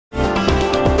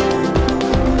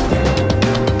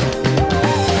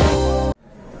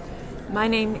My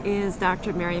name is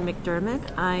Dr. Mary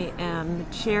McDermott. I am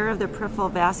chair of the Peripheral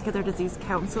Vascular Disease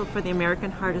Council for the American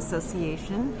Heart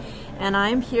Association, and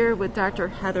I'm here with Dr.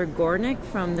 Heather Gornik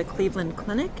from the Cleveland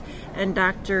Clinic and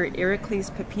Dr.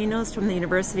 Iraklis Pipinos from the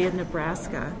University of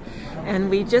Nebraska. And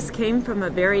we just came from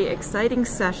a very exciting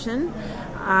session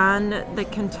on the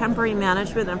contemporary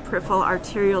management of peripheral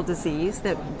arterial disease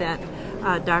that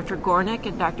Dr. Gornik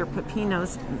and Dr.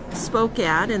 Pipinos spoke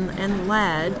at and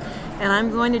led, and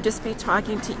I'm going to just be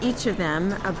talking to each of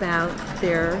them about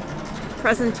their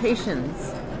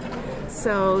presentations.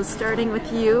 So starting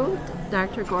with you,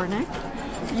 Dr. Gornik,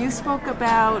 you spoke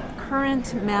about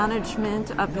current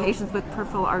management of patients with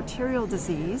peripheral arterial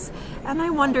disease, and I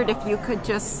wondered if you could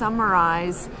just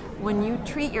summarize, when you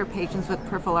treat your patients with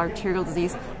peripheral arterial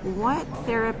disease, what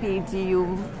therapy do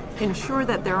you ensure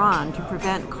that they're on to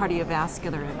prevent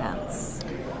cardiovascular events?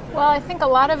 Well, I think a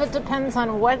lot of it depends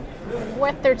on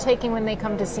what they're taking when they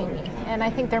come to see me. And I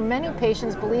think there are many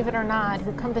patients, believe it or not,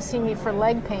 who come to see me for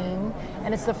leg pain,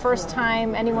 and it's the first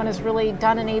time anyone has really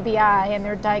done an ABI and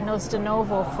they're diagnosed de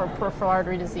novo for peripheral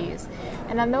artery disease.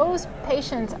 And on those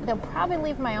patients, they'll probably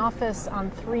leave my office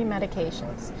on 3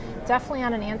 medications. Definitely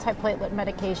on an antiplatelet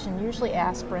medication, usually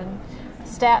aspirin,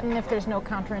 statin if there's no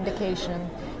contraindication,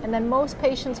 and then most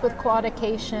patients with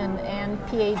claudication and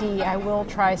PAD, I will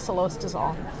try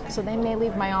cilostazol. So they may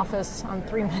leave my office on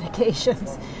 3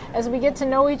 medications. As we get to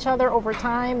know each other over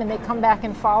time and they come back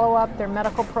and follow up, their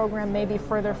medical program may be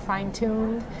further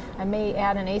fine-tuned. I may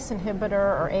add an ACE inhibitor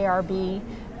or ARB,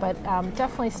 but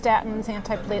definitely statins,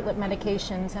 antiplatelet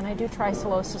medications, and I do try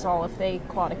cilostazol if they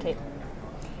claudicate.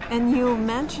 And you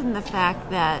mentioned the fact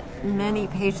that many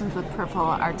patients with peripheral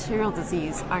arterial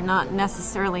disease are not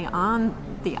necessarily on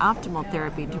the optimal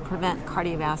therapy to prevent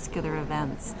cardiovascular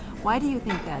events. Why do you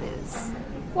think that is?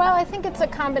 Well, I think it's a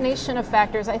combination of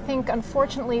factors. I think,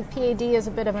 unfortunately, PAD is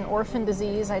a bit of an orphan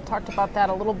disease. I talked about that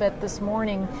a little bit this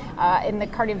morning. In the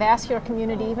cardiovascular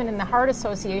community, even in the Heart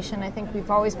Association, I think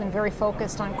we've always been very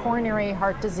focused on coronary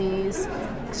heart disease,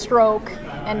 stroke,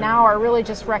 and now are really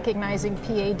just recognizing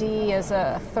PAD as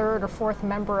a 3rd or 4th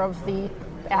member of the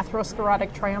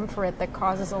atherosclerotic triumvirate that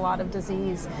causes a lot of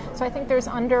disease. So I think there's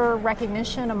under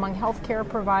recognition among healthcare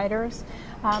providers.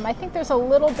 I think there's a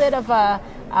little bit of a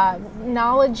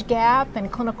knowledge gap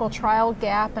and clinical trial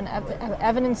gap and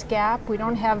evidence gap. We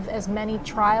don't have as many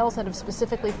trials that have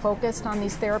specifically focused on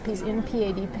these therapies in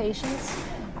PAD patients.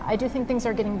 I do think things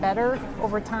are getting better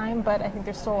over time, but I think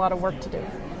there's still a lot of work to do.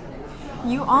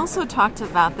 You also talked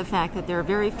about the fact that there are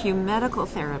very few medical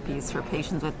therapies for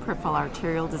patients with peripheral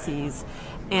arterial disease,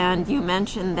 and you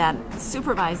mentioned that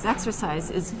supervised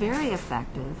exercise is very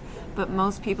effective, but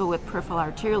most people with peripheral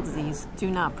arterial disease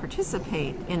do not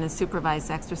participate in a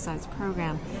supervised exercise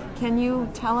program. Can you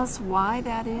tell us why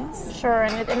that is? Sure,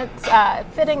 and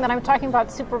it's fitting that I'm talking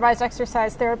about supervised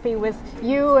exercise therapy with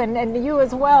you and you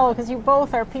as well, because you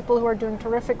both are people who are doing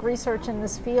terrific research in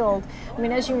this field. I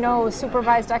mean, as you know,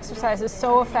 supervised exercise is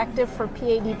so effective for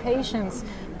PAD patients,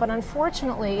 but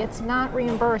unfortunately it's not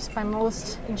reimbursed by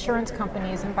most insurance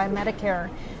companies and by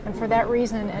Medicare. And for that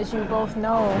reason, as you both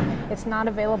know, it's not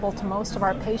available to most of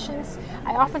our patients.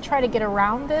 I often try to get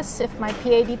around this. If my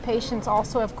PAD patients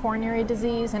also have coronary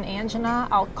disease and angina,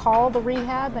 I'll call the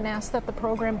rehab and ask that the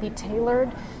program be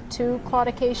tailored to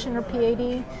claudication or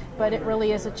PAD, but it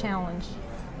really is a challenge.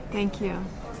 Thank you.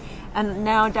 And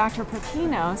now, Dr.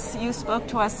 Pipinos, you spoke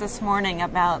to us this morning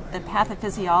about the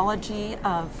pathophysiology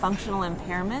of functional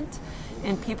impairment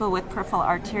in people with peripheral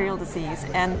arterial disease.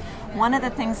 And one of the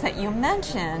things that you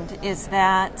mentioned is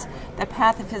that the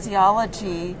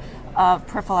pathophysiology of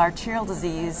peripheral arterial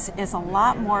disease is a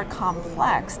lot more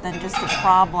complex than just a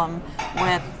problem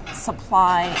with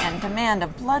supply and demand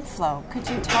of blood flow. Could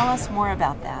you tell us more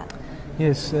about that?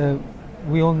 Yes,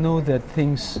 we all know that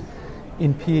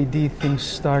in PAD, things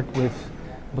start with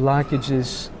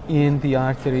blockages in the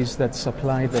arteries that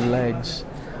supply the legs.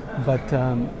 But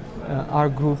our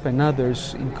group and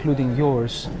others, including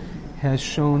yours, has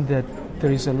shown that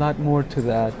there is a lot more to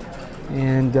that.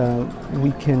 And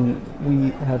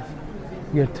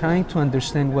we are trying to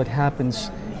understand what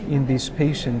happens in these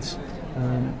patients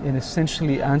and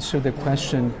essentially answer the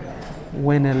question,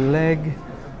 when a leg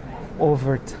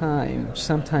over time,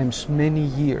 sometimes many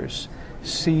years,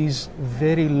 sees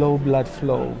very low blood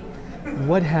flow,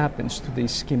 what happens to the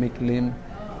ischemic limb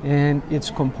and its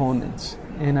components?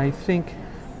 And I think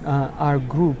our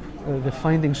group, the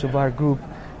findings of our group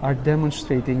are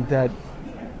demonstrating that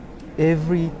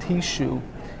every tissue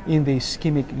in the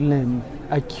ischemic limb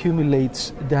accumulates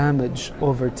damage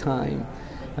over time.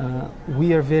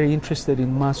 We are very interested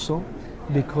in muscle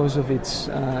because of its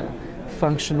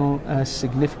functional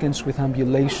significance with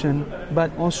ambulation,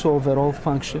 but also overall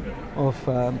function of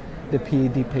the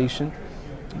PAD patient.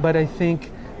 But I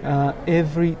think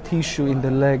every tissue in the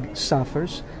leg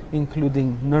suffers,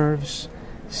 including nerves,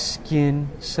 skin,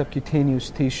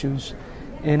 subcutaneous tissues,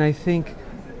 and I think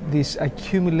this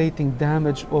accumulating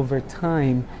damage over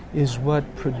time is what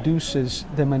produces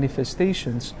the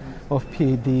manifestations of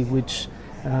PAD, which,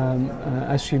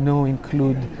 as you know,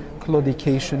 include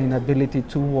claudication, inability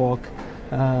to walk,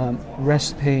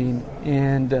 rest pain,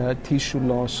 and tissue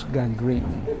loss,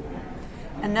 gangrene.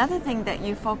 Another thing that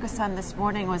you focused on this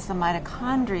morning was the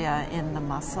mitochondria in the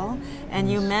muscle,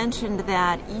 and you mentioned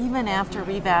that even after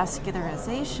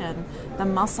revascularization, the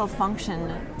muscle function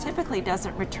typically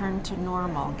doesn't return to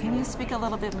normal. Can you speak a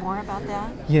little bit more about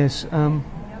that? Yes.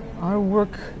 Our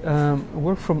work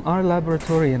from our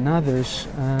laboratory and others,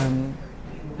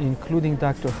 including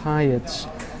Dr. Hyatt's,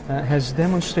 has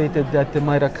demonstrated that the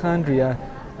mitochondria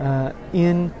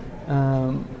in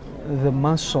the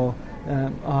muscle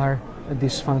are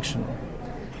dysfunctional.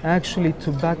 Actually,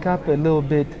 to back up a little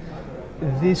bit,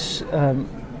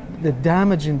 the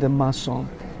damage in the muscle,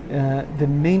 the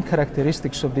main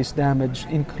characteristics of this damage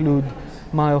include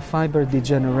myofiber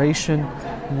degeneration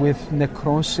with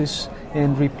necrosis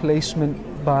and replacement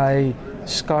by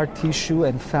scar tissue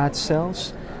and fat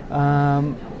cells.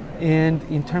 And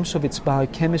in terms of its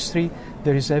biochemistry,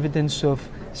 there is evidence of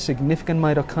significant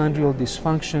mitochondrial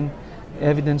dysfunction,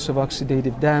 evidence of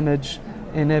oxidative damage,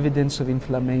 and evidence of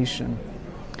inflammation.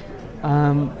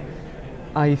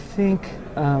 I think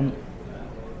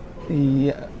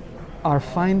our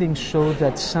findings show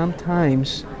that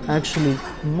sometimes, actually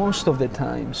most of the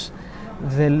times,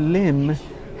 the limb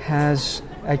has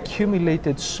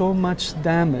accumulated so much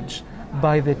damage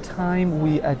by the time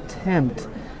we attempt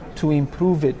to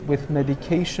improve it with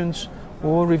medications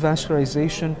or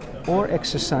revascularization or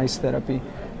exercise therapy,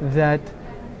 that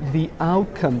the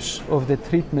outcomes of the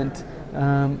treatment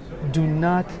do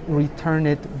not return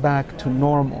it back to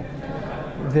normal.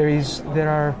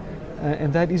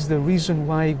 And that is the reason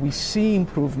why we see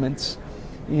improvements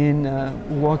in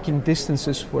walking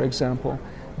distances, for example,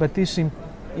 but these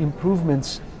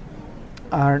improvements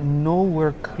are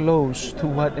nowhere close to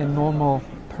what a normal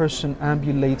person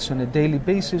ambulates on a daily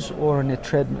basis or on a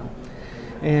treadmill.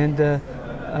 And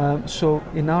so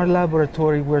in our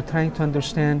laboratory, we're trying to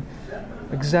understand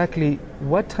exactly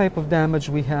what type of damage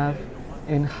we have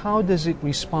and how does it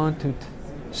respond to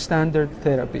standard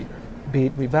therapy, be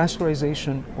it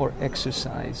revascularization or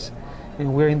exercise.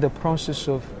 And we're in the process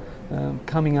of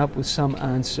coming up with some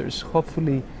answers.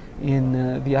 Hopefully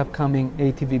in the upcoming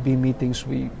ATVB meetings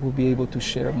we will be able to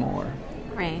share more.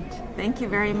 Great. Thank you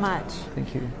very much.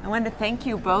 Thank you. I want to thank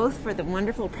you both for the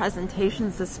wonderful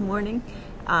presentations this morning.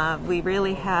 We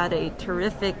really had a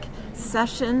terrific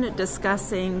session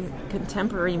discussing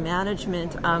contemporary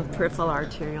management of peripheral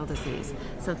arterial disease.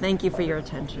 So thank you for your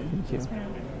attention. Thank you.